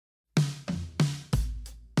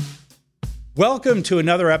Welcome to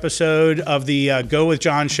another episode of the Go With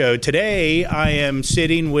John show. Today, I am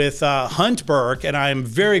sitting with Hunt Burke, and I'm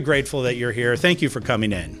very grateful that you're here. Thank you for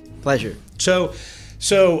coming in. Pleasure. So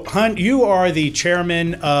Hunt, you are the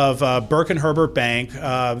chairman of Burke and Herbert Bank,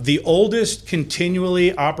 the oldest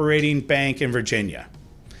continually operating bank in Virginia.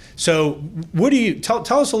 So what do you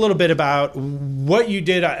tell us a little bit about what you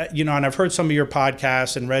did, and I've heard some of your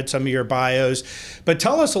podcasts and read some of your bios, but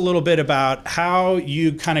tell us a little bit about how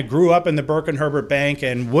you kind of grew up in the Burke and Herbert Bank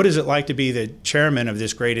and what is it like to be the chairman of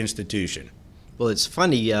this great institution? Well, it's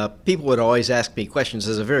funny. People would always ask me questions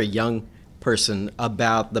as a very young person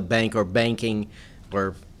about the bank or banking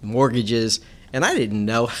or mortgages, and I didn't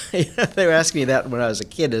know. They were asking me that when I was a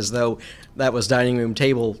kid as though that was dining room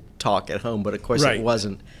table talk at home, but of course It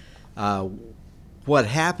wasn't. What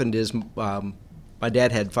happened is my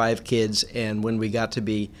dad had 5 kids, and when we got to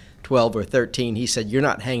be 12 or 13, he said, "You're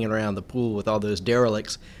not hanging around the pool with all those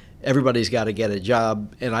derelicts. Everybody's got to get a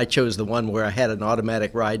job." And I chose the one where I had an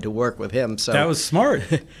automatic ride to work with him. So that was smart.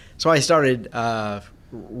 So I started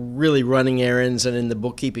really running errands, and in the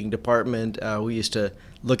bookkeeping department, we used to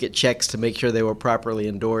look at checks to make sure they were properly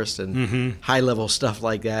endorsed and high-level stuff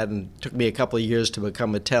like that. And it took me a couple of years to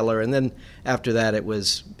become a teller. And then after that, it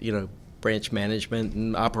was, branch management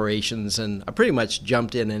and operations. And I pretty much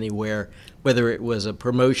jumped in anywhere, whether it was a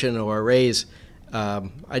promotion or a raise.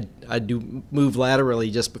 I do move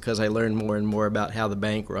laterally just because I learned more and more about how the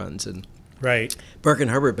bank runs. And Right. Burke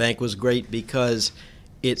and Herbert Bank was great because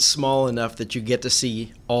it's small enough that you get to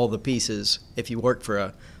see all the pieces. If you work for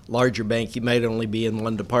a larger bank, you might only be in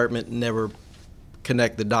one department and never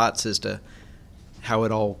connect the dots as to how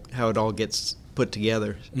it all gets put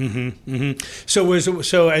together. So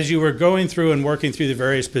as you were going through and working through the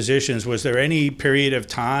various positions, was there any period of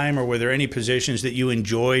time or were there any positions that you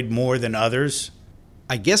enjoyed more than others?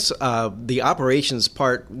 I guess the operations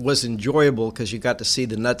part was enjoyable because you got to see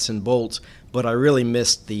the nuts and bolts, but I really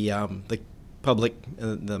missed the public,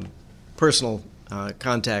 the personal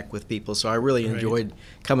contact with people. So I really enjoyed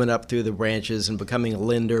coming up through the branches and becoming a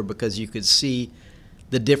lender because you could see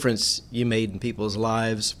the difference you made in people's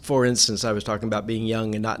lives. For instance, I was talking about being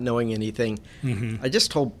young and not knowing anything. I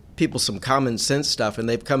just told people some common sense stuff, and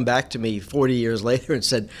they've come back to me 40 years later and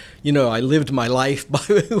said, I lived my life by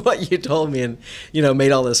what you told me and,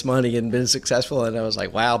 made all this money and been successful. And I was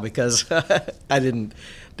like, wow, because I didn't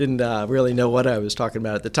really know what I was talking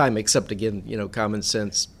about at the time, except, again, common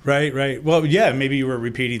sense. Right. Well, yeah, maybe you were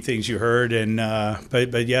repeating things you heard, and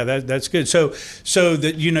but yeah, that's good. So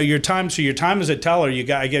that your time as a teller,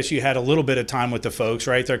 I guess you had a little bit of time with the folks,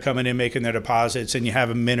 right? They're coming in making their deposits, and you have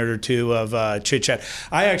a minute or two of chit chat.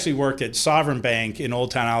 I actually worked at Sovereign Bank in Old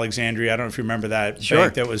Town Alexandria. I don't know if you remember that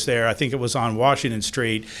bank that was there. I think it was on Washington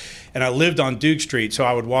Street. And I lived on Duke Street, so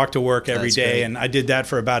I would walk to work every day, great. And I did that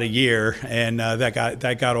for about a year, and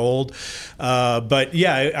that got old. But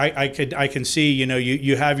yeah, I can see,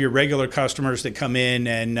 you have your regular customers that come in,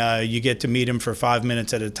 and you get to meet them for 5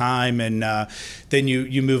 minutes at a time, and then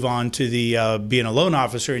you move on to the being a loan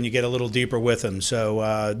officer, and you get a little deeper with them. So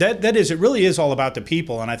it really is all about the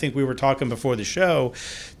people, and I think we were talking before the show.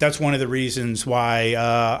 That's one of the reasons why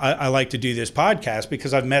I like to do this podcast,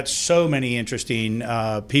 because I've met so many interesting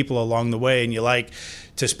people along the way, and you like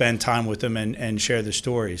to spend time with them and share the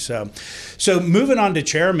stories. So moving on to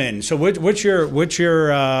chairman. So what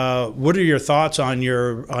are your thoughts on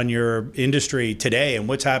your industry today and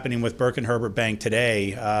what's happening with Burke and Herbert Bank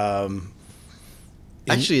today?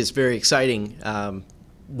 Actually, it's very exciting.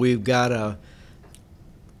 We've got a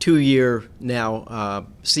 2-year now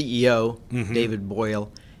CEO, David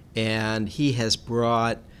Boyle, and he has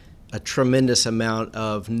brought a tremendous amount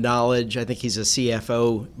of knowledge. I think he's a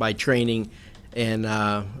CFO by training and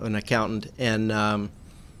an accountant. And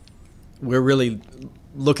we're really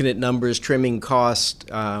looking at numbers, trimming costs,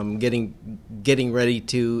 getting ready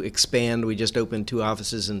to expand. We just opened 2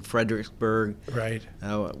 offices in Fredericksburg. Right.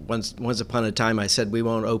 Once upon a time, I said we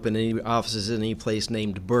won't open any offices in any place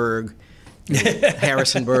named Berg,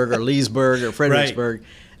 Harrisonburg or Leesburg or Fredericksburg.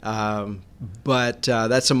 Right. But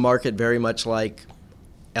that's a market very much like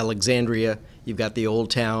Alexandria. You've got the old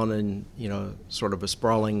town and, sort of a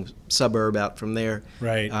sprawling suburb out from there.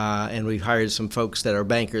 Right. And we've hired some folks that are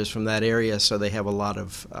bankers from that area, so they have a lot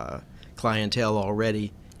of clientele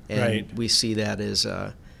already. And we see that as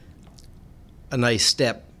a nice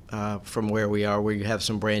step from where we are, where you have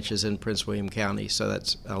some branches in Prince William County. So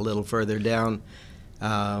that's a little further down.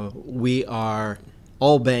 All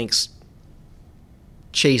banks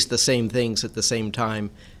chase the same things at the same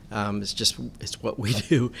time. It's what we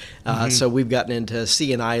do. So we've gotten into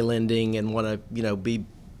C&I lending and want to, be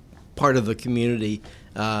part of the community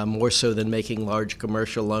more so than making large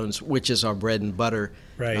commercial loans, which is our bread and butter.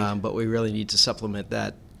 Right. But we really need to supplement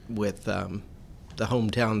that with the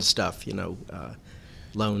hometown stuff,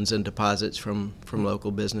 loans and deposits from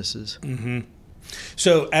local businesses. Mm-hmm.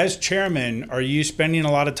 So as chairman, are you spending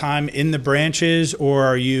a lot of time in the branches, or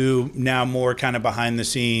are you now more kind of behind the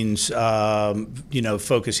scenes,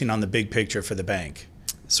 focusing on the big picture for the bank?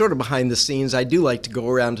 Sort of behind the scenes. I do like to go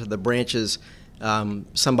around to the branches.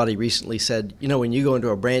 Somebody recently said, when you go into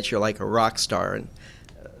a branch, you're like a rock star, and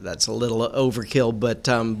that's a little overkill,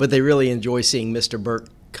 but they really enjoy seeing Mr. Burke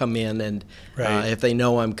come in, and right. If they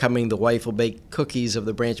know I'm coming, the wife will bake cookies of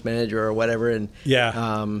the branch manager or whatever, and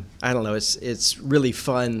I don't know, it's really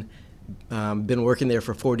fun. Been working there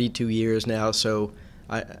for 42 years now, so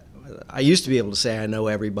I used to be able to say I know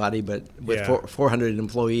everybody, but with 400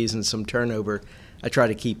 employees and some turnover, I try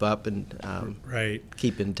to keep up and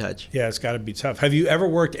keep in touch. Yeah, it's got to be tough. Have you ever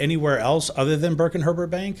worked anywhere else other than Burke and Herbert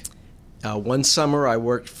Bank? One summer I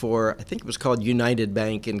worked for, I think it was called United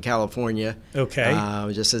Bank in California. Okay.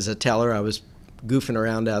 Just as a teller. I was goofing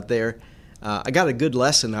around out there. I got a good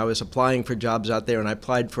lesson. I was applying for jobs out there, and I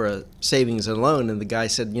applied for a savings and loan, and the guy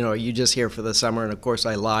said, are you just here for the summer? And of course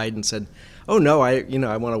I lied and said, oh no, I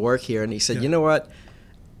want to work here. And he said, you know what?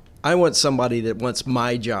 I want somebody that wants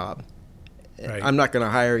my job. Right. I'm not going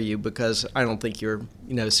to hire you because I don't think you're,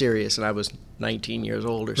 serious. And I was 19 years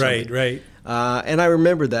old or something. Right. And I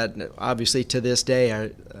remember that. Obviously, to this day,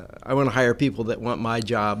 I want to hire people that want my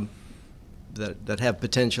job, that have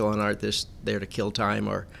potential and aren't just there to kill time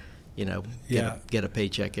or, get a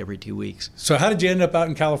paycheck every 2 weeks. So how did you end up out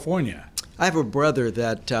in California? I have a brother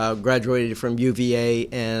that graduated from UVA,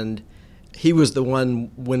 and he was the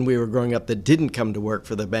one when we were growing up that didn't come to work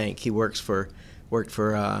for the bank. He worked for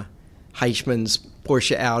Heisman's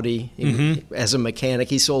Porsche Audi as a mechanic.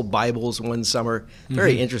 He sold Bibles one summer.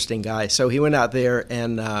 Very interesting guy. So he went out there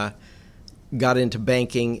and got into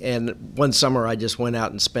banking. And one summer I just went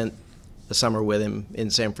out and spent the summer with him in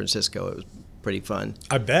San Francisco. It was pretty fun.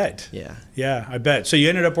 I bet. Yeah, I bet. So you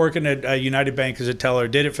ended up working at United Bank as a teller,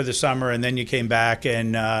 did it for the summer, and then you came back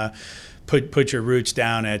and put your roots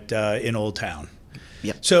down in Old Town.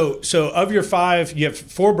 Yep. So of your five, you have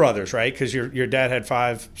four brothers, right? Because your dad had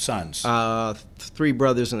five sons. 3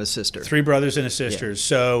 brothers and a sister. 3 brothers and a sister. Yeah.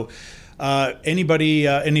 So any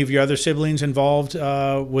of your other siblings involved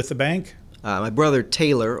with the bank? My brother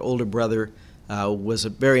Taylor, older brother, was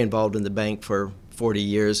very involved in the bank for 40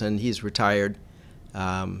 years, and he's retired.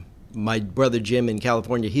 My brother Jim in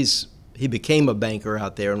California, he became a banker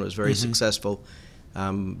out there and was very successful.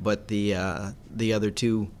 But the other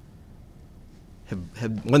 2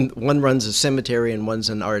 have one runs a cemetery and one's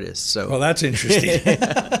an artist. So well, that's interesting.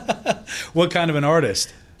 What kind of an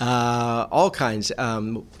artist? All kinds.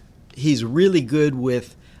 He's really good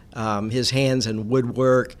with his hands and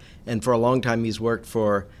woodwork, and for a long time he's worked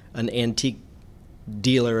for an antique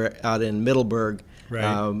dealer out in Middleburg,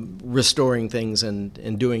 restoring things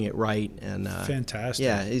and doing it right. And fantastic.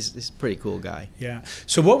 Yeah, he's a pretty cool guy. Yeah.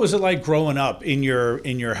 So what was it like growing up in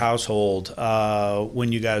your household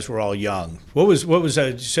when you guys were all young? What was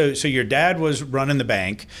so your dad was running the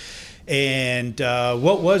bank, and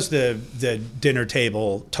what was the dinner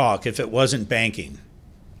table talk if it wasn't banking?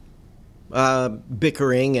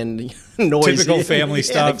 Bickering and noisy. Typical family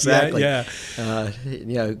stuff. Exactly.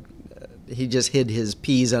 Yeah. He just hid his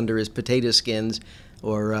peas under his potato skins,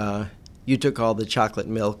 or you took all the chocolate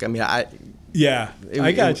milk. I mean, I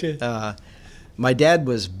got you. My dad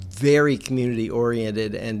was very community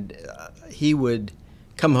oriented, and he would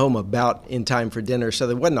come home about in time for dinner, so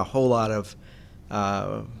there wasn't a whole lot of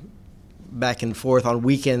back and forth. On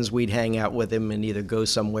weekends, we'd hang out with him and either go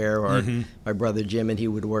somewhere, or my brother Jim and he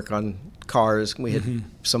would work on cars. We had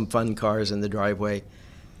some fun cars in the driveway.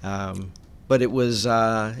 But it was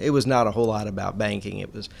not a whole lot about banking.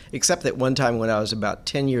 It was, except that one time when I was about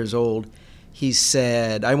 10 years old, he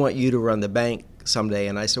said, "I want you to run the bank someday."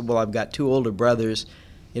 And I said, "Well, I've got 2 older brothers.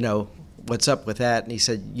 What's up with that?" And he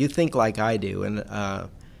said, "You think like I do." And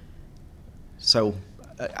so,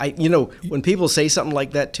 when people say something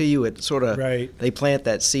like that to you, it sort of they plant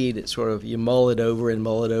that seed. It sort of you mull it over,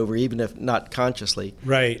 even if not consciously.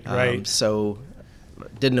 Right. So.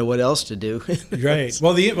 Didn't know what else to do. Right.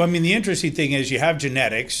 Well, the interesting thing is you have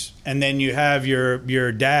genetics, and then you have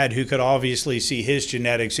your dad who could obviously see his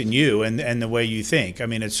genetics in you and the way you think. I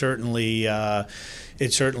mean, it certainly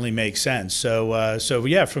makes sense. So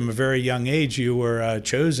yeah, from a very young age, you were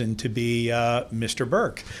chosen to be Mr.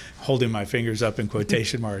 Burke. Holding my fingers up in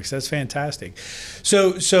quotation marks. That's fantastic.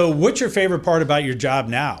 So what's your favorite part about your job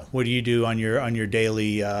now? What do you do on your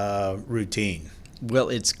daily routine? Well,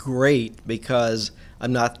 it's great because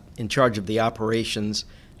I'm not in charge of the operations.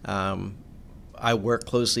 I work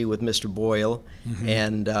closely with Mr. Boyle,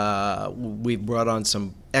 and we've brought on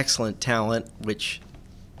some excellent talent, which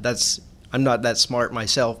I'm not that smart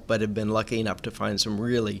myself, but have been lucky enough to find some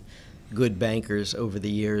really good bankers over the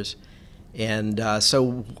years. And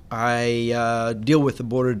so I deal with the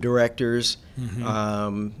board of directors,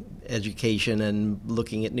 education, and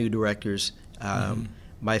looking at new directors.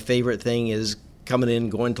 My favorite thing is coming in,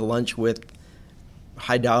 going to lunch with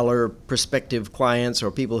high dollar prospective clients or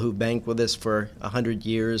people who've banked with us for 100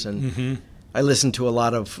 years. And I listen to a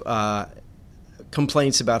lot of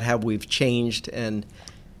complaints about how we've changed. And,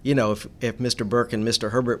 you know, if Mr. Burke and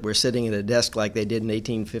Mr. Herbert were sitting at a desk like they did in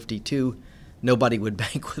 1852, nobody would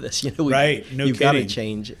bank with us. You know, you've got to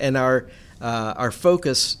change. And our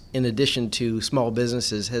focus, in addition to small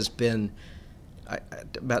businesses, has been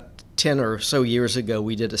about 10 or so years ago,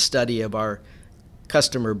 we did a study of our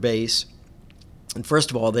customer base. And first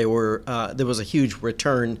of all, there was a huge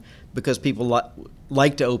return because people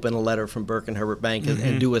like to open a letter from Burke and Herbert Bank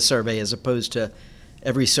and do a survey, as opposed to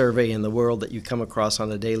every survey in the world that you come across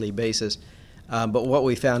on a daily basis. But what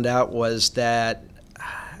we found out was that,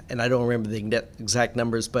 and I don't remember the exact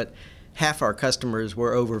numbers, but half our customers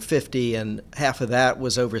were over 50 and half of that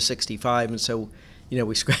was over 65. And so, you know,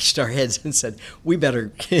 we scratched our heads and said, we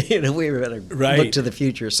better look to the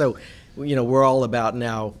future. So, you know, we're all about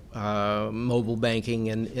now mobile banking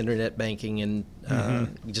and internet banking, and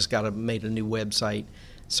we just made a new website.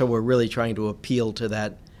 So we're really trying to appeal to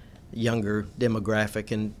that younger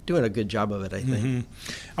demographic and doing a good job of it, I think.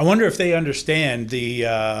 I wonder if they understand the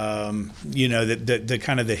the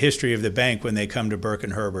kind of the history of the bank when they come to Burke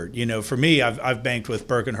and Herbert. You know, for me, I've banked with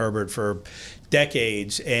Burke and Herbert for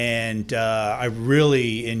decades, and I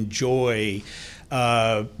really enjoy.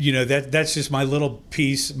 That's just my little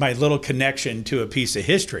piece, my little connection to a piece of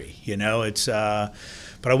history. You know, it's.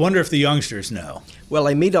 But I wonder if the youngsters know. Well,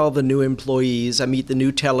 I meet all the new employees. I meet the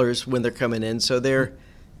new tellers when they're coming in, so they're,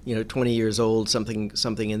 20 years old,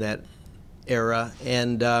 something in that era.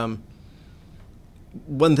 And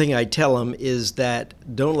one thing I tell them is that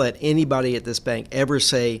don't let anybody at this bank ever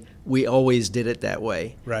say we always did it that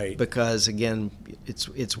way. Right. Because again,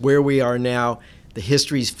 it's where we are now. The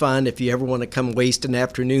history's fun. If you ever want to come waste an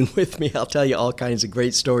afternoon with me, I'll tell you all kinds of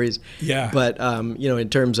great stories. Yeah. But in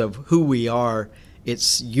terms of who we are,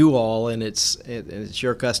 it's you all, and it's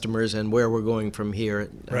your customers, and where we're going from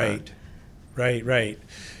here. Right.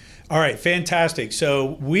 All right, fantastic.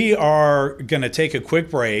 So we are going to take a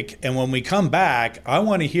quick break, and when we come back, I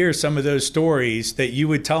want to hear some of those stories that you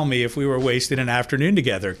would tell me if we were wasting an afternoon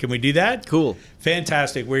together. Can we do that? Cool.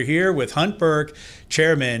 Fantastic. We're here with Hunt Burke,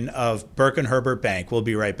 chairman of Burke and Herbert Bank. We'll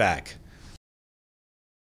be right back.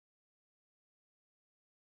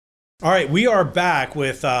 All right, we are back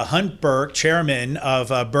with Hunt Burke, chairman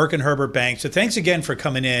of Burke and Herbert Bank. So thanks again for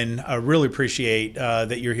coming in. I really appreciate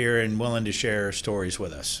that you're here and willing to share stories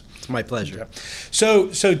with us. It's my pleasure.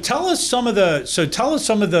 So tell us some of the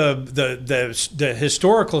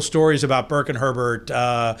historical stories about Burke and Herbert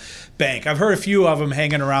Bank. I've heard a few of them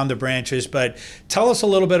hanging around the branches, but tell us a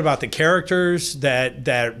little bit about the characters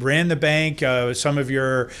that ran the bank. Some of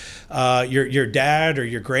your dad or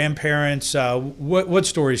your grandparents. What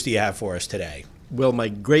stories do you have for us today? Well, my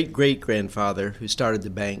great-great-grandfather, who started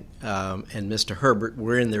the bank, and Mr. Herbert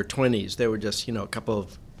were in their 20s. They were just, a couple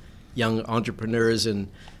of young entrepreneurs in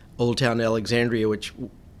Old Town Alexandria, which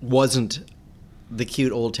wasn't the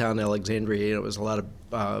cute Old Town Alexandria. It was a lot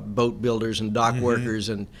of boat builders and dock workers,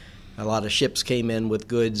 and a lot of ships came in with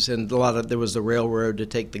goods, and there was the railroad to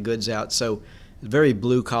take the goods out. So very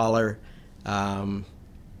blue collar, but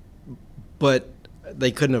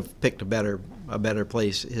they couldn't have picked a better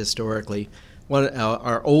place historically.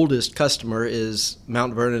 Our oldest customer is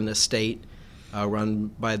Mount Vernon Estate,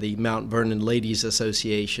 run by the Mount Vernon Ladies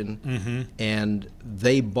Association, and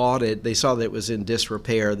they bought it. They saw that it was in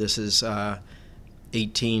disrepair. This is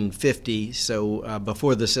 1850, so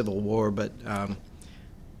before the Civil War, but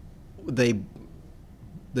they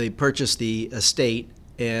purchased the estate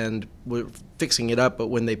and were fixing it up. But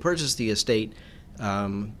when they purchased the estate,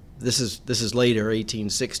 this is later,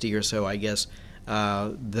 1860 or so, I guess.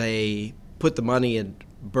 They put the money in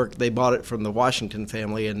Burke. They bought it from the Washington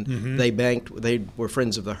family, and they banked. They were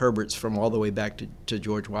friends of the Herberts from all the way back to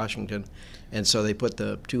George Washington, and so they put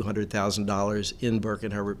the $200,000 in Burke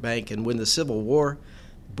and Herbert Bank. And when the Civil War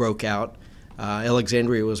broke out,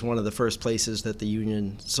 Alexandria was one of the first places that the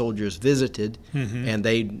Union soldiers visited, and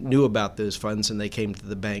they knew about those funds, and they came to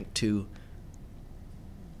the bank to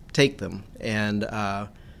take them. And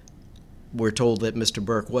we're told that Mr.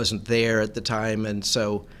 Burke wasn't there at the time, and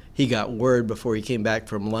so he got word before he came back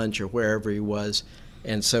from lunch or wherever he was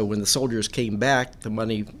And so when the soldiers came back, the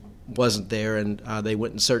money wasn't there, and they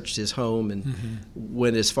went and searched his home and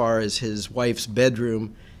went as far as his wife's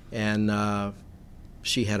bedroom, and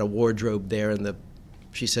she had a wardrobe there, and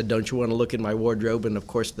she said, "Don't you want to look in my wardrobe?" And of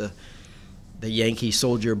course the Yankee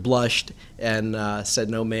soldier blushed and said,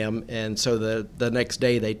 "No, ma'am." And so the next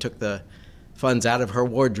day they took the funds out of her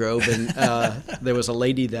wardrobe, and there was a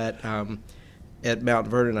lady that at Mount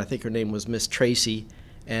Vernon, I think her name was Miss Tracy,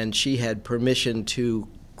 and she had permission to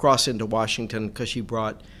cross into Washington because she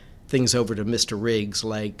brought things over to Mr. Riggs,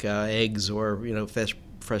 like eggs or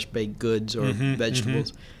fresh baked goods or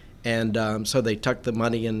vegetables. And so they tucked the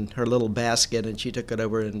money in her little basket, and she took it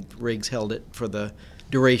over, and Riggs held it for the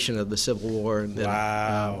duration of the Civil War. And then,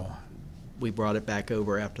 wow. We brought it back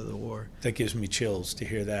over after the war. That gives me chills to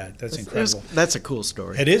hear that. That's incredible. That's a cool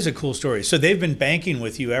story. It is a cool story. So they've been banking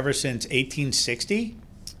with you ever since 1860?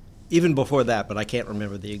 Even before that, but I can't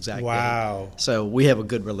remember the exact Wow. date. So we have a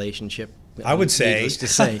good relationship. I would say. Needless to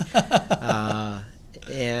say.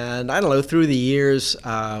 And I don't know, through the years,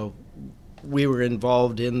 we were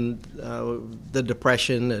involved in the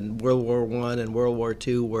Depression, and World War I and World War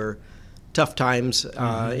II were tough times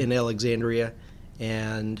in Alexandria,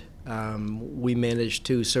 and we managed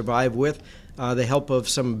to survive with the help of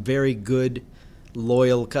some very good,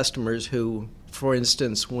 loyal customers who, for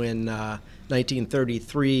instance, when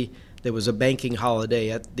 1933 there was a banking holiday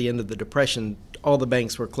at the end of the Depression, all the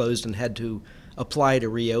banks were closed and had to apply to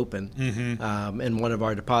reopen. And one of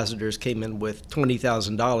our depositors came in with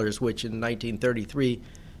 $20,000, which in 1933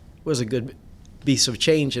 was a good piece of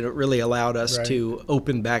change, and it really allowed us to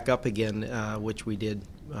open back up again, which we did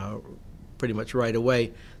pretty much right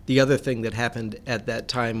away. The other thing that happened at that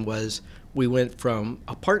time was we went from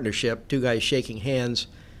a partnership, two guys shaking hands.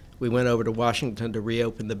 We went over to Washington to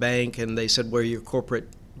reopen the bank, and they said, "Where are your corporate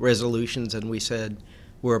resolutions?" And we said,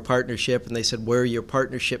 "We're a partnership." And they said, "Where are your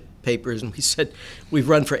partnership papers?" And we said, "We've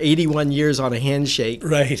run for 81 years on a handshake."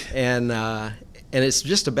 Right. And it's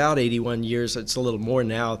just about 81 years. It's a little more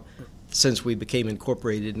now since we became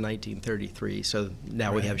incorporated in 1933. So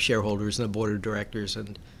now we have shareholders and a board of directors,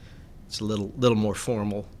 and it's a little more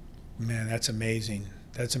formal. Man, that's amazing.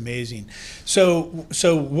 That's amazing. So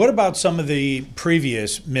what about some of the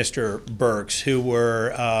previous Mr. Burks who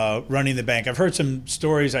were running the bank? I've heard some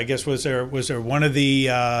stories. I guess was there one of the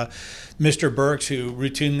Mr. Burks who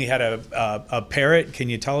routinely had a parrot? Can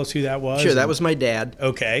you tell us who that was? Sure, that was my dad.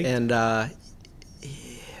 Okay. And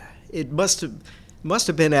it must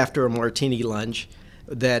have been after a martini lunch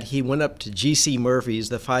that he went up to G.C. Murphy's,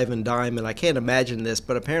 the Five and Dime, and I can't imagine this,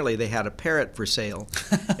 but apparently they had a parrot for sale.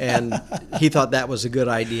 And he thought that was a good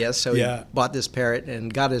idea, so he bought this parrot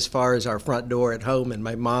and got as far as our front door at home, and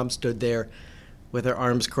my mom stood there with her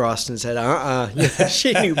arms crossed and said,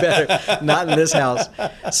 she knew better, not in this house.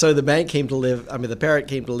 So the parrot came to live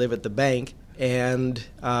at the bank, and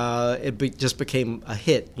it just became a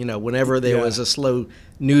hit. Whenever there was a slow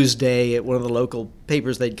news day at one of the local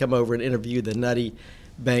papers, they'd come over and interview the nutty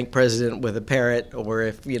bank president with a parrot, or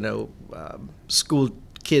if school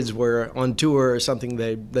kids were on tour or something,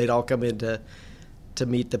 they'd all come in to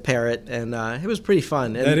meet the parrot, and it was pretty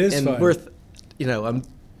fun. And, that is fun. Worth $1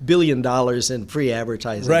 billion in free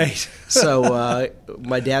advertising. Right. So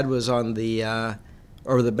my dad was on the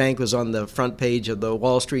bank was on the front page of the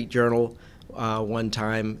Wall Street Journal one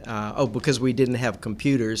time. Because we didn't have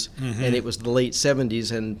computers, and it was the late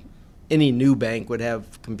 70s, and any new bank would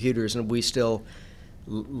have computers, and we still,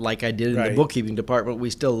 like I did in the bookkeeping department, we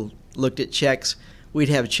still looked at checks. We'd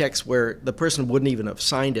have checks where the person wouldn't even have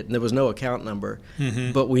signed it, and there was no account number,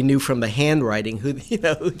 but we knew from the handwriting who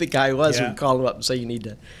the guy was. We'd call him up and say, "You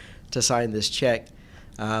need to sign this check."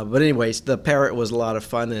 But anyways, the parrot was a lot of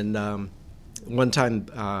fun, and one time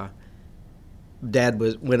Dad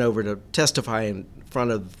went over to testify in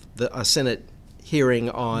front of a Senate hearing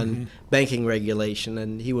on banking regulation,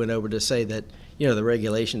 and he went over to say that the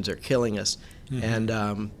regulations are killing us.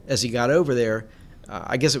 And as he got over there,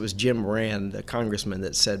 I guess it was Jim Moran, the congressman,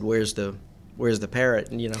 that said, "Where's the parrot?"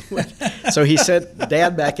 And so he sent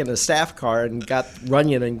Dad back in a staff car and got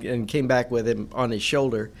Runyon and came back with him on his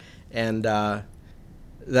shoulder, and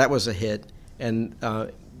that was a hit, and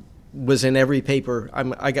was in every paper.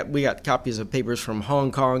 We got copies of papers from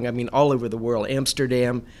Hong Kong. I mean, all over the world,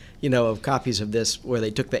 Amsterdam. Of copies of this where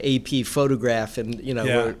they took the AP photograph and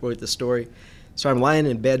wrote the story. So I'm lying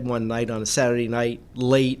in bed one night on a Saturday night,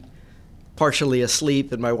 late, partially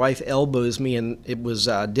asleep, and my wife elbows me, and it was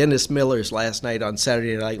Dennis Miller's last night on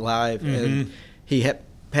Saturday Night Live, and he had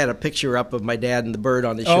a picture up of my dad and the bird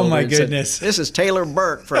on his shoulder. Oh my and goodness! Said, "This is Taylor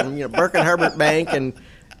Burke from Burke and Herbert Bank," and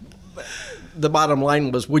the bottom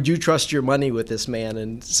line was, would you trust your money with this man?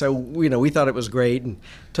 And so, we thought it was great and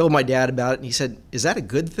told my dad about it. And he said, is that a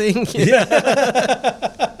good thing?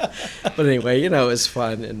 But anyway, it was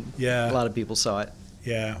fun, and a lot of people saw it.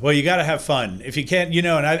 Yeah. Well, you got to have fun. If you can't,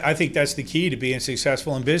 and I think that's the key to being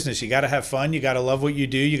successful in business. You got to have fun. You got to love what you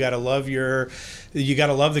do. You got to love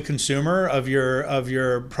the consumer of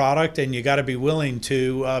your product, and you got to be willing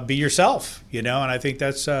to be yourself, and I think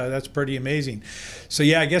that's pretty amazing. So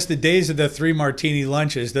yeah, I guess the days of the 3 martini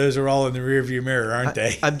lunches, those are all in the rearview mirror, aren't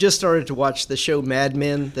they? I've just started to watch the show Mad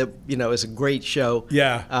Men. That, is a great show.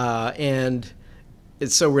 Yeah. And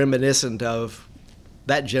it's so reminiscent of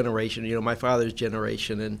that generation, my father's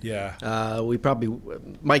generation, and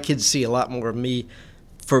my kids see a lot more of me,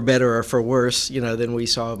 for better or for worse, than we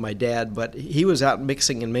saw of my dad. But he was out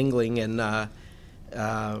mixing and mingling, and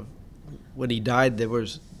when he died, there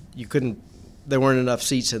weren't enough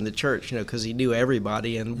seats in the church, because he knew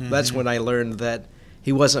everybody, and that's when I learned that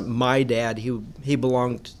he wasn't my dad. He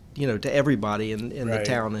belonged, to everybody in the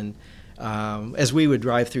town, and as we would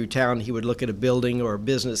drive through town, he would look at a building or a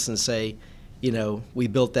business and say, we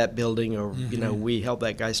built that building, or we helped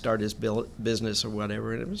that guy start his business or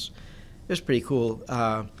whatever, and it was pretty cool.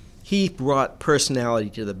 He brought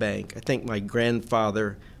personality to the bank. I think my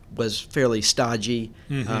grandfather was fairly stodgy.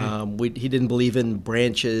 He didn't believe in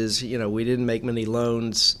branches. We didn't make many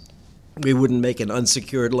loans. We wouldn't make an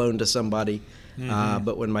unsecured loan to somebody.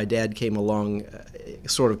 But when my dad came along,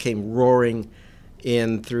 sort of came roaring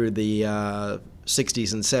in through the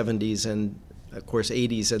 60s and 70s and of course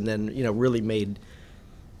 80s, and then really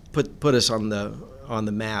put us on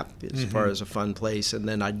the map as far as a fun place. And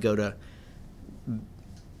then I'd go to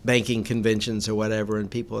banking conventions or whatever, and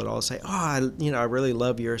people would all say, "Oh, I really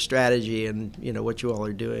love your strategy and what you all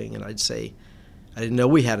are doing." And I'd say, "I didn't know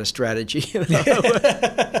we had a strategy."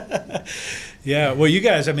 Yeah, well, you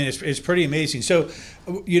guys, I mean, it's pretty amazing. So,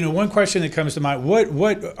 one question that comes to mind: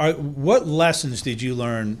 what lessons did you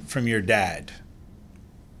learn from your dad?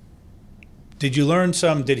 Did you learn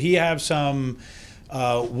some? Did he have some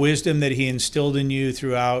wisdom that he instilled in you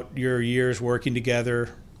throughout your years working together?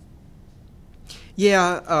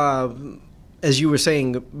 Yeah, as you were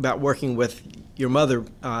saying about working with your mother,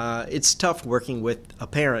 it's tough working with a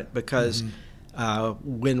parent because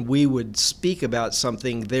when we would speak about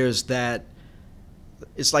something, there's that.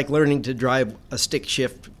 It's like learning to drive a stick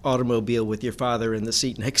shift automobile with your father in the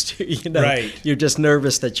seat next to you. Right. You're just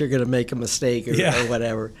nervous that you're going to make a mistake or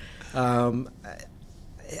whatever.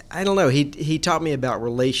 I don't know. He taught me about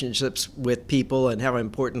relationships with people and how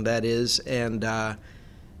important that is, and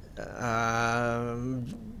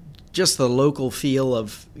just the local feel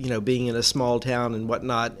of being in a small town and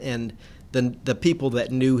whatnot, and the people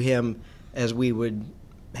that knew him as we would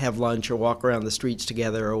have lunch or walk around the streets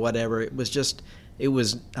together or whatever. It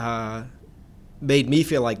was made me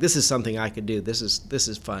feel like this is something I could do. This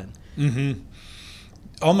is fun.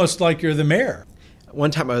 Almost like you're the mayor. One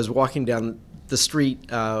time I was walking down the street.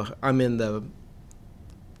 I'm in the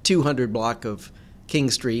 200 block of King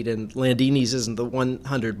Street, and Landini's isn't the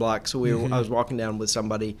 100 block. So I was walking down with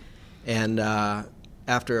somebody, and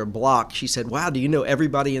after a block, she said, "Wow, do you know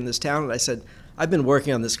everybody in this town?" And I said, "I've been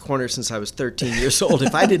working on this corner since I was 13 years old.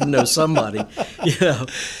 If I didn't know somebody,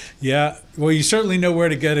 Yeah. Well, you certainly know where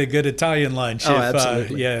to get a good Italian lunch. Oh,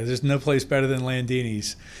 absolutely. There's no place better than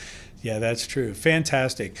Landini's. Yeah, that's true.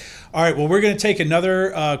 Fantastic. All right, well, we're going to take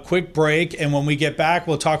another quick break, and when we get back,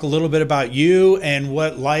 we'll talk a little bit about you and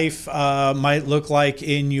what life might look like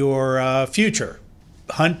in your future.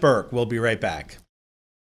 Hunt Burke, we'll be right back.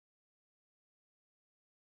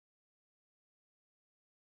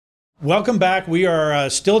 Welcome back. We are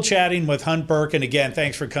still chatting with Hunt Burke, and again,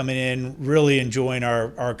 thanks for coming in. Really enjoying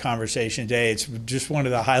our conversation today. It's just one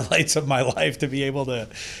of the highlights of my life to be able to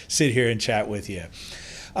sit here and chat with you.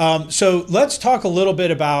 So let's talk a little bit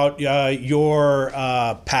about your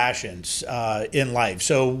passions in life.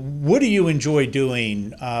 So what do you enjoy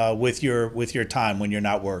doing with your time when you're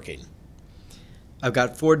not working? I've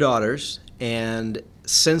got 4 daughters, and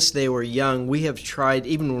since they were young, we have tried,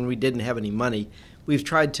 even when we didn't have any money, we've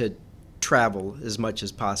tried to travel as much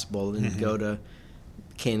as possible and go to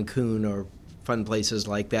Cancun or fun places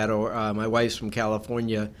like that. Or my wife's from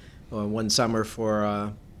California. One summer for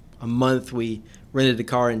a month, we rented a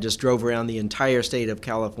car and just drove around the entire state of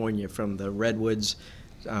California, from the redwoods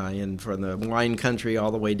and from the wine country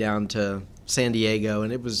all the way down to San Diego,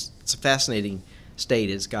 and it's a fascinating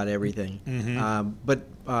state. It's got everything. But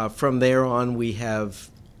from there on, we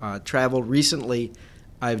have traveled. Recently,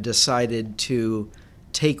 I've decided to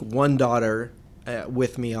take one daughter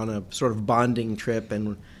with me on a sort of bonding trip,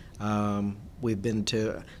 and we've been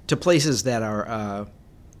to places that are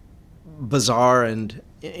bizarre and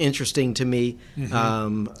interesting to me.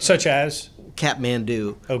 Such as?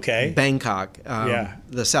 Kathmandu, Okay. Bangkok, Yeah.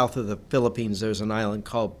 the south of the Philippines. There's an island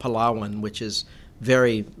called Palawan, which is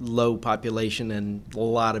very low population and a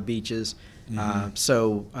lot of beaches. Oh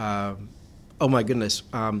my goodness,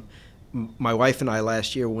 my wife and I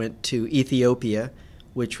last year went to Ethiopia,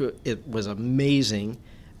 which it was amazing.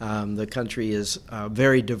 The country is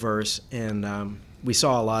very diverse, and we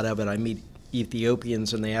saw a lot of it. I meet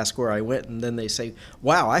Ethiopians and they ask where I went, and then they say,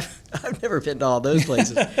 "Wow, I've never been to all those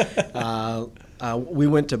places." We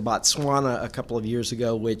went to Botswana a couple of years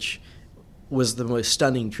ago, which was the most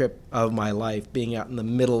stunning trip of my life. Being out in the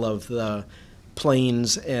middle of the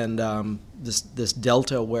plains and this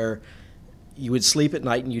delta where you would sleep at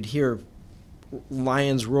night and you'd hear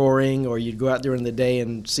lions roaring, or you'd go out during the day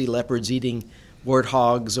and see leopards eating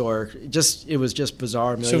warthogs, or it was just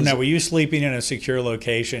bizarre. So now, were you sleeping in a secure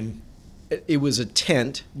location? It was a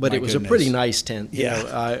tent, but it was a pretty nice tent.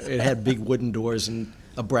 It had big wooden doors and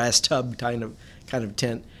a brass tub kind of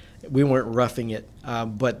tent. We weren't roughing it,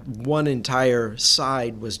 but one entire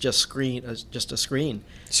side was just a screen.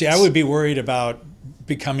 See, I would be worried about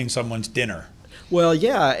becoming someone's dinner. Well,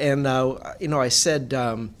 yeah, and I said,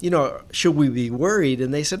 should we be worried?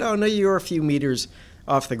 And they said, "Oh no, you're a few meters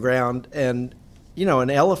off the ground," and an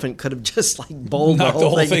elephant could have just bowled the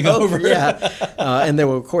whole thing over. Yeah, and there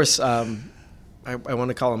were, of course, I want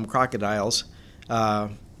to call them crocodiles.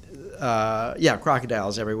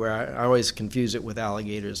 Crocodiles everywhere. I always confuse it with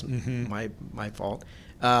alligators. My fault.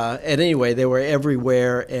 And anyway, they were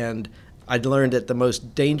everywhere, and I'd learned that the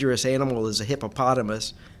most dangerous animal is a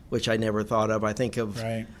hippopotamus, which I never thought of. I think of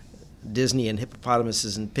Disney and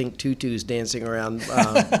hippopotamuses in pink tutus dancing around,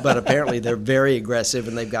 but apparently they're very aggressive,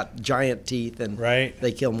 and they've got giant teeth, and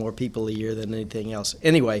they kill more people a year than anything else.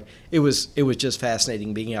 Anyway, it was just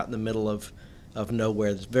fascinating being out in the middle of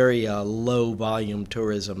nowhere. There's very low volume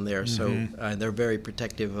tourism there, so they're very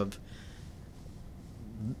protective of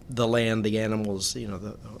the land, the animals,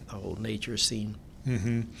 the whole nature scene.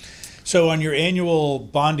 So on your annual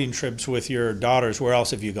bonding trips with your daughters, where else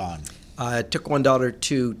have you gone? I took one daughter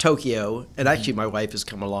to Tokyo, and actually my wife has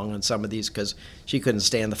come along on some of these because she couldn't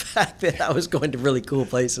stand the fact that I was going to really cool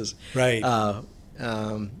places. Right.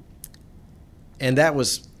 And that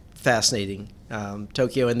was fascinating,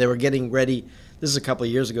 Tokyo. And they were getting ready, this is a couple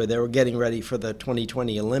of years ago, they were getting ready for the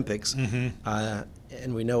 2020 Olympics.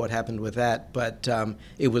 And we know what happened with that. But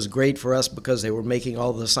it was great for us because they were making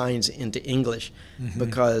all the signs into English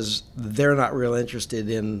because they're not real interested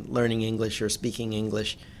in learning English or speaking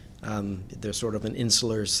English. They're sort of an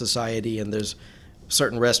insular society, and there's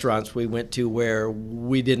certain restaurants we went to where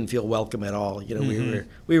we didn't feel welcome at all.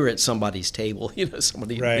 We were at somebody's table,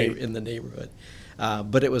 somebody in the neighborhood.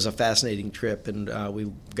 But it was a fascinating trip, and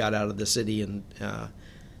we got out of the city, and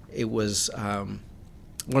it was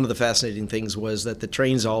one of the fascinating things was that the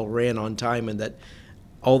trains all ran on time, and that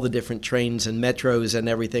all the different trains and metros and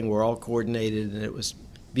everything were all coordinated, and it was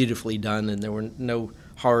beautifully done, and there were no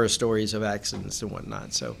horror stories of accidents and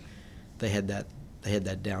whatnot. So they had that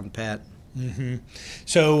down pat.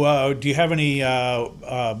 So do you have any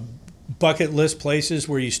bucket list places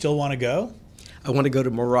where you still want to go? I want to go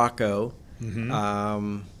to Morocco.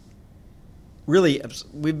 Really,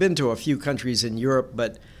 we've been to a few countries in Europe,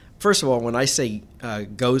 but first of all, when I say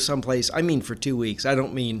go someplace, I mean for 2 weeks. I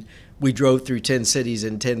don't mean we drove through 10 cities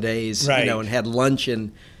in 10 days, and had lunch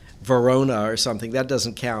in Verona or something. That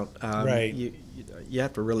doesn't count. You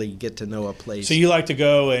have to really get to know a place. So you like to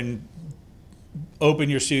go and open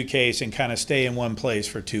your suitcase and kind of stay in one place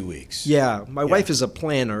for 2 weeks. Yeah. My wife is a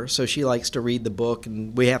planner, so she likes to read the book,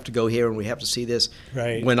 and we have to go here and we have to see this.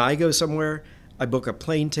 When I go somewhere, I book a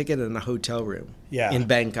plane ticket and a hotel room in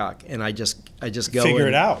Bangkok, and I just go. Figure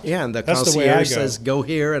it out. Yeah, and the That's concierge the way I go. says, go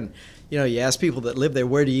here, and you ask people that live there,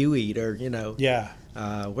 where do you eat? Or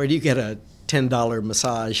where do you get a $10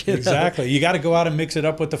 massage? Exactly. You got to go out and mix it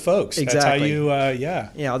up with the folks. Exactly. That's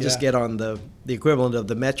how you, I'll just get on the equivalent of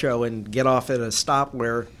the metro and get off at a stop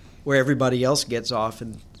where everybody else gets off,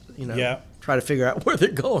 and try to figure out where they're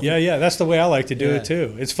going. Yeah. That's the way I like to do it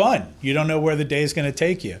too. It's fun. You don't know where the day is going to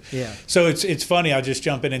take you. Yeah. So it's funny. I'll just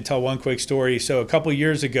jump in and tell one quick story. So a couple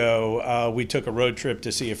years ago, we took a road trip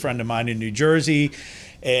to see a friend of mine in New Jersey.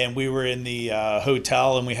 And we were in the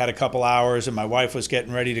hotel, and we had a couple hours, and my wife was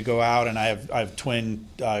getting ready to go out, and I have twin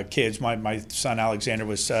kids. My son Alexander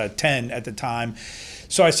was 10 at the time.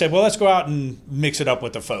 So I said, well, let's go out and mix it up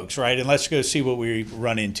with the folks, right? And let's go see what we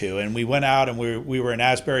run into. And we went out, and we were in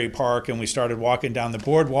Asbury Park, and we started walking down the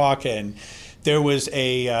boardwalk, and there was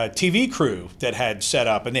a TV crew that had set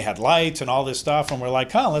up, and they had lights and all this stuff. And we're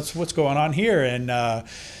like, what's going on here? And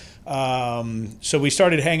So we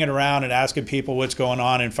started hanging around and asking people what's going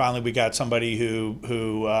on, and finally we got somebody who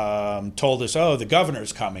told us, "Oh, the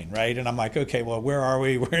governor's coming," right? And I'm like, "Okay, well, where are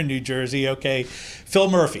we? We're in New Jersey. Okay, Phil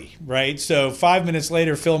Murphy, right?" So 5 minutes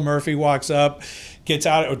later, Phil Murphy walks up,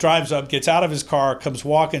 drives up, gets out of his car, comes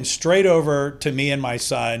walking straight over to me and my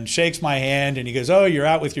son, shakes my hand, and he goes, "Oh, you're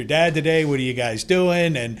out with your dad today? What are you guys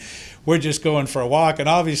doing?" And we're just going for a walk. And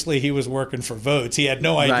obviously he was working for votes. He had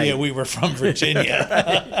no idea we were from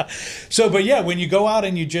Virginia. So, but yeah, when you go out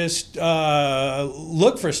and you just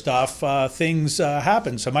look for stuff, things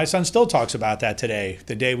happen. So my son still talks about that today,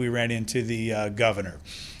 the day we ran into the governor.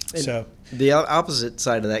 And so the opposite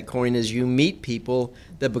side of that coin is you meet people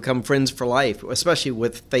that become friends for life, especially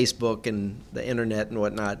with Facebook and the internet and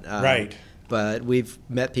whatnot. Right. But we've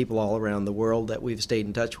met people all around the world that we've stayed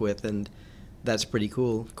in touch with, and that's pretty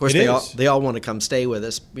cool. Of course, they all want to come stay with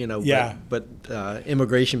us, you know. Yeah. But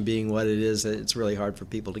immigration being what it is, it's really hard for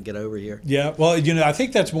people to get over here. Yeah. Well, you know, I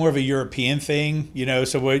think that's more of a European thing. You know,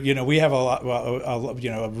 so we have a lot.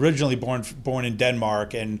 You know, originally born in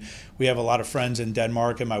Denmark, and we have a lot of friends in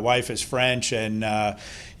Denmark, and my wife is French, and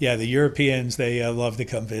yeah, the Europeans, they love to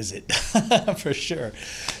come visit for sure.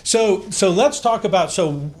 So let's talk about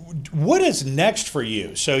what is next for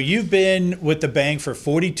you. So you've been with the bank for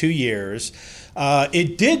 42 years.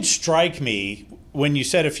 It did strike me when you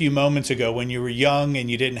said a few moments ago when you were young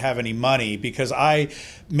and you didn't have any money, because I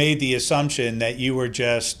made the assumption that you were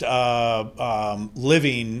just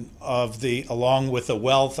living along with the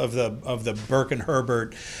wealth of the Burke and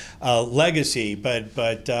Herbert legacy. But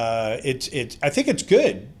it's I think it's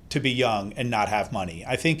good to be young and not have money.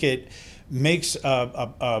 I think it makes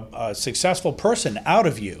a successful person out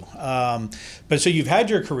of you. But so you've had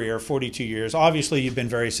your career 42 years. Obviously, you've been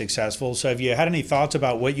very successful. So have you had any thoughts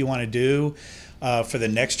about what you want to do for the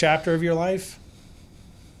next chapter of your life?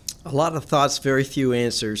 A lot of thoughts, very few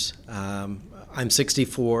answers. I'm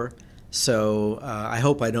 64, so I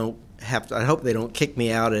hope I hope they don't kick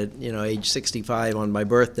me out at age 65 on my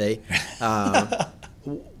birthday.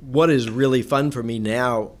 What is really fun for me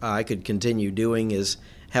now, I could continue doing, is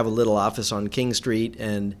have a little office on King Street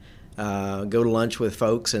and go to lunch with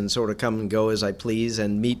folks and sort of come and go as I please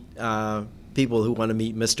and meet people who want to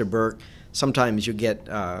meet Mr. Burke. Sometimes you get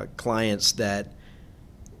clients that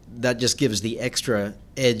just gives the extra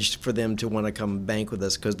edge for them to want to come bank with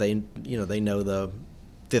us because they know the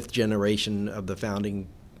fifth generation of the founding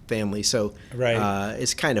family. So right.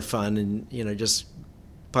 It's kind of fun, and just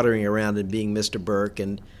puttering around and being Mr. Burke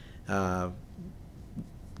and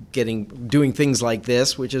doing things like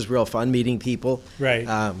this, which is real fun, meeting people. Right.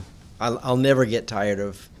 I'll never get tired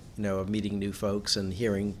of meeting new folks and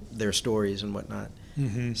hearing their stories and whatnot.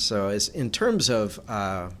 Mm-hmm. So as in terms of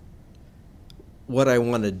what I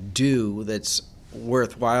want to do that's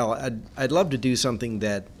worthwhile, I'd love to do something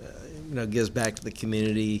that gives back to the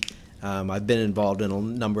community. I've been involved in a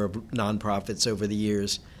number of nonprofits over the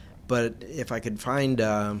years, but if I could find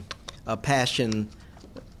a passion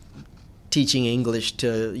teaching English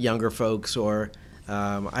to younger folks, or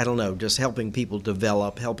I don't know, just helping people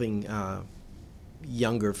develop, helping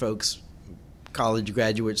younger folks, college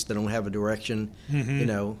graduates that don't have a direction,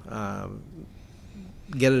 mm-hmm.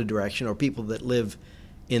 Get a direction, or people that live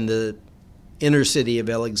in the inner city of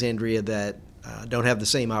Alexandria that don't have the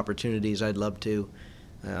same opportunities. I'd love to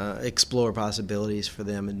explore possibilities for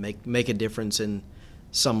them and make a difference in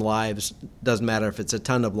some lives. Doesn't matter if it's a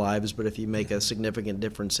ton of lives, but if you make a significant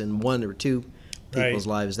difference in one or two people's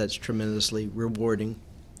lives, that's tremendously rewarding.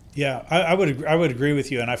 Yeah, I would agree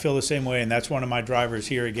with you, and I feel the same way. And that's one of my drivers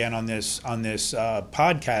here again on this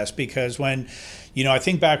podcast, because when I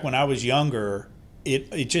think back when I was younger,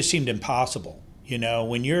 it just seemed impossible.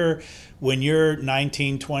 When you're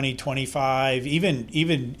 19, 20, 25, even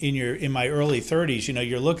in my early 30s,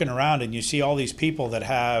 you're looking around and you see all these people that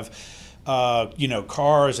have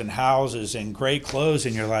cars and houses and great clothes,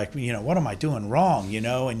 and you're like, what am I doing wrong?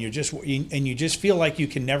 And you just feel like you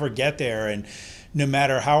can never get there, and no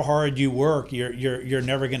matter how hard you work, you're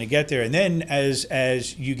never going to get there. And then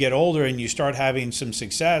as you get older and you start having some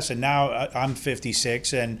success, and now I'm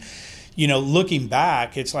 56, and looking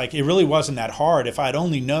back, it's like it really wasn't that hard. If I'd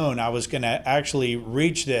only known I was going to actually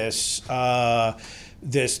reach this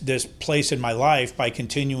place in my life by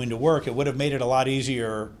continuing to work, it would have made it a lot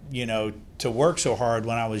easier, to work so hard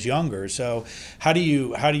when I was younger. So how do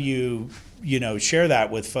you share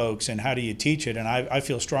that with folks, and how do you teach it? And I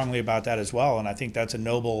feel strongly about that as well. And I think that's a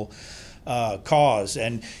noble cause.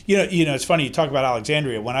 And it's funny you talk about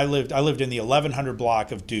Alexandria. When I lived in the 1100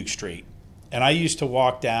 block of Duke Street, and I used to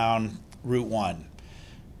walk down Route 1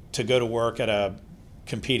 to go to work at a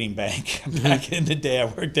competing bank back in the day. I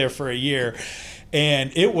worked there for a year.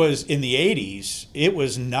 And it was in the 80s, it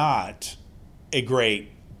was not a great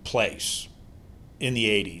place in the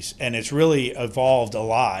 80s, and it's really evolved a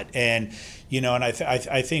lot. And and I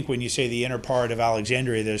think when you say the inner part of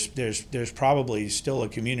Alexandria, there's probably still a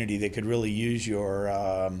community that could really use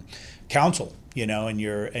your counsel, and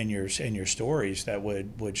your stories that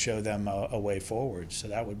would show them a way forward. So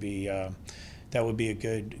that would be a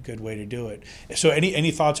good way to do it. So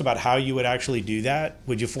any thoughts about how you would actually do that?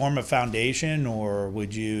 Would you form a foundation, or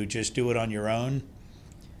would you just do it on your own?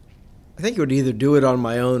 I think I would either do it on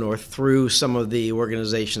my own or through some of the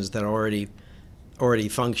organizations that already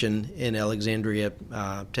function in Alexandria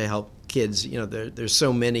to help kids. There's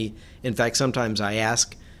so many. In fact, sometimes I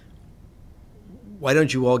ask, why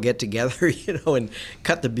don't you all get together, and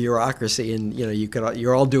cut the bureaucracy, and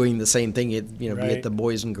you're all doing the same thing, right. Be it the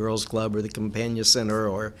Boys and Girls Club or the Companion Center,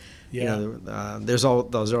 or there's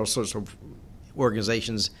all sorts of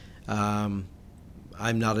organizations.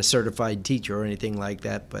 I'm not a certified teacher or anything like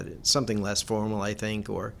that, but it's something less formal, I think,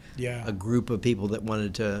 or a group of people that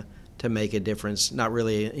wanted to make a difference. Not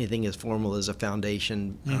really anything as formal as a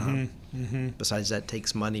foundation. Besides that,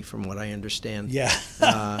 takes money, from what I understand. Yeah.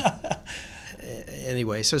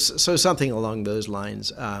 Anyway, so something along those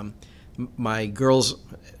lines. My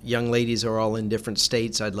young ladies are all in different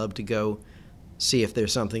states. I'd love to go see if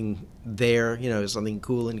there's something there, something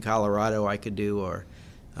cool in Colorado I could do, or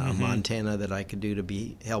Montana that I could do to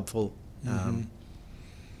be helpful.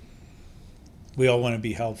 We all want to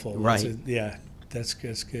be helpful. Right.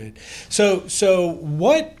 That's good. So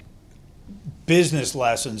what business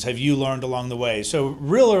lessons have you learned along the way? So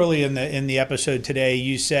real early in the episode today,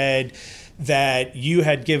 you said that you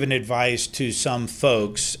had given advice to some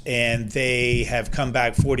folks, and they have come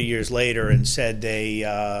back 40 years later and said they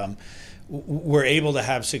were able to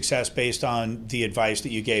have success based on the advice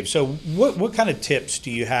that you gave. So what kind of tips do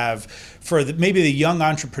you have for maybe the young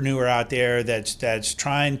entrepreneur out there that's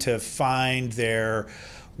trying to find their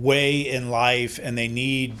way in life, and they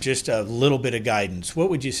need just a little bit of guidance? What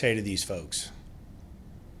would you say to these folks?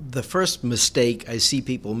 The first mistake I see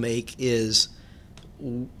people make is,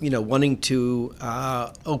 wanting to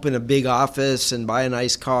open a big office and buy a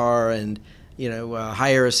nice car and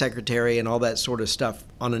hire a secretary and all that sort of stuff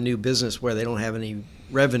on a new business where they don't have any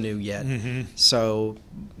revenue yet. So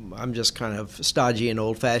I'm just kind of stodgy and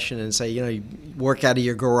old-fashioned and say, you work out of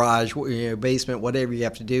your garage, your basement, whatever you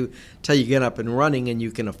have to do until you get up and running and you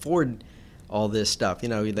can afford all this stuff.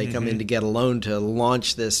 They come in to get a loan to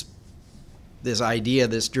launch this idea,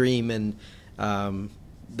 this dream, and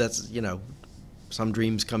that's, some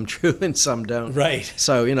dreams come true and some don't. Right.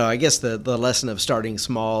 So, I guess the lesson of starting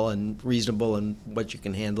small and reasonable and what you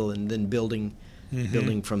can handle, and then building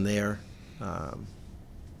from there. I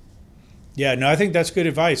think that's good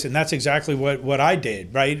advice, and that's exactly what I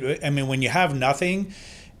did, right? I mean, when you have nothing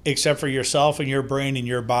except for yourself and your brain and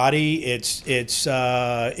your body, it's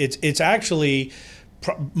actually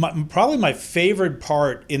probably my favorite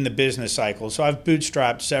part in the business cycle. So I've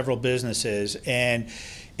bootstrapped several businesses, and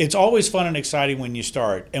it's always fun and exciting when you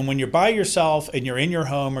start. And when you're by yourself and you're in your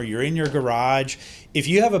home or you're in your garage, if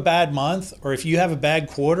you have a bad month or if you have a bad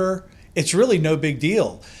quarter, it's really no big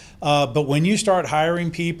deal. But when you start hiring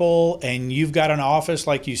people and you've got an office,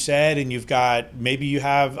 like you said, and maybe you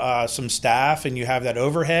have some staff and you have that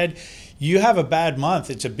overhead, you have a bad month,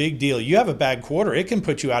 it's a big deal. You have a bad quarter, it can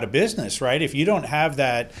put you out of business, right? If you don't have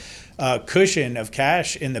that cushion of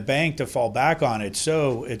cash in the bank to fall back on, it's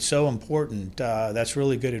so important. That's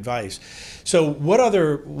really good advice. So what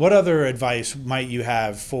other advice might you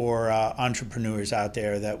have for entrepreneurs out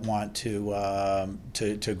there that want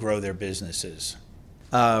to grow their businesses?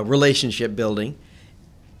 Relationship building,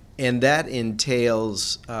 and that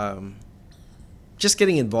entails just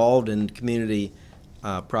getting involved in community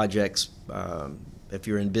projects. If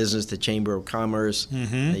you're in business, the Chamber of Commerce,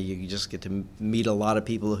 you just get to meet a lot of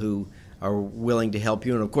people who are willing to help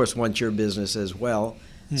you, and of course want your business as well.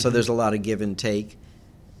 So there's a lot of give and take.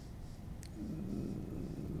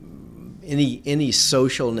 Any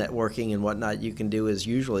social networking and whatnot you can do is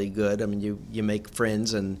usually good. I mean, you make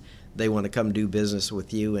friends and they want to come do business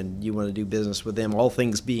with you, and you want to do business with them. All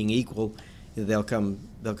things being equal, they'll come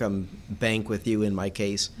bank with you. In my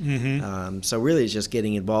case, so really, it's just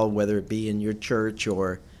getting involved, whether it be in your church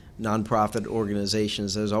or nonprofit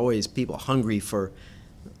organizations. There's always people hungry for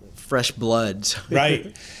fresh blood.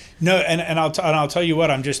 Right. No, and I'll tell you what.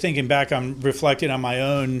 I'm just thinking back. I'm reflecting on my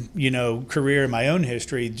own, career and my own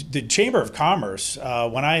history. The Chamber of Commerce.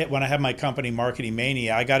 When I had my company, Marketing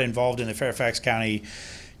Mania, I got involved in the Fairfax County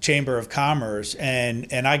Chamber of Commerce, and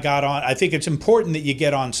I got on. I think it's important that you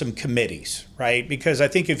get on some committees, right? Because I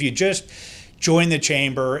think if you just join the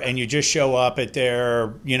chamber and you just show up at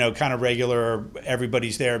their, kind of regular,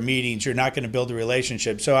 everybody's there meetings, you're not going to build a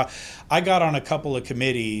relationship. So I got on a couple of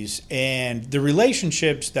committees, and the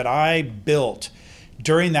relationships that I built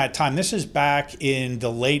during that time, this is back in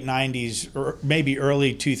the late 90s or maybe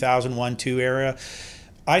early 2001-2 era,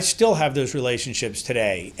 I still have those relationships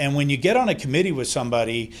today. And when you get on a committee with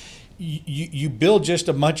somebody, you build just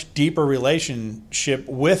a much deeper relationship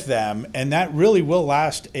with them, and that really will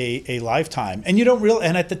last a lifetime. And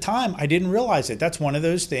and at the time, I didn't realize it. That's one of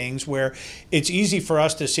those things where it's easy for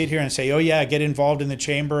us to sit here and say, oh yeah, get involved in the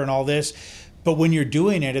chamber and all this. But when you're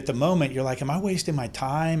doing it at the moment, you're like, am I wasting my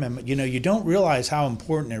time? And you don't realize how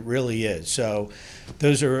important it really is. So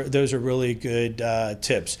those are really good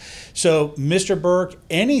tips. So Mr. Burke,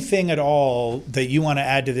 anything at all that you want to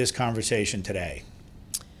add to this conversation today?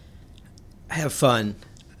 Have fun,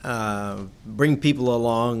 bring people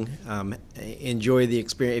along, enjoy the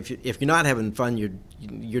experience. If you're not having fun,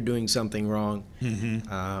 you're doing something wrong.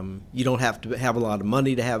 Mm-hmm. You don't have to have a lot of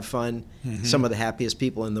money to have fun. Mm-hmm. Some of the happiest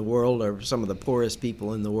people in the world are some of the poorest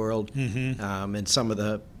people in the world, mm-hmm. And some of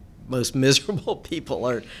the most miserable people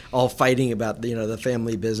are all fighting about the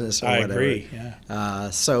family business or whatever. I agree.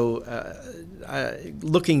 Yeah.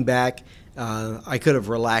 Looking back, I could have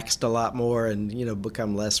relaxed a lot more and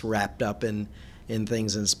become less wrapped up in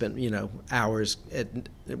things and spent hours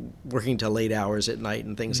working till late hours at night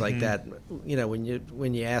and things like that.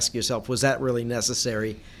 When you ask yourself, was that really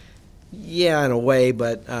necessary? Yeah, in a way,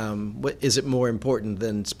 but is it more important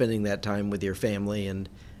than spending that time with your family and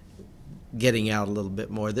getting out a little bit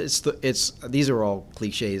more? These are all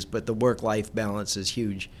cliches, but the work-life balance is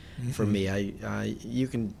huge. Mm-hmm. For me,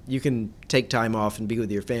 you can take time off and be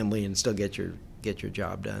with your family and still get your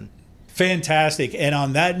job done. Fantastic. And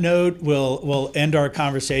on that note, we'll end our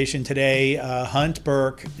conversation today. Hunt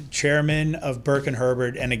Burke, chairman of Burke and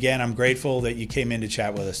Herbert. And again, I'm grateful that you came in to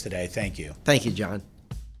chat with us today. Thank you. Thank you, John.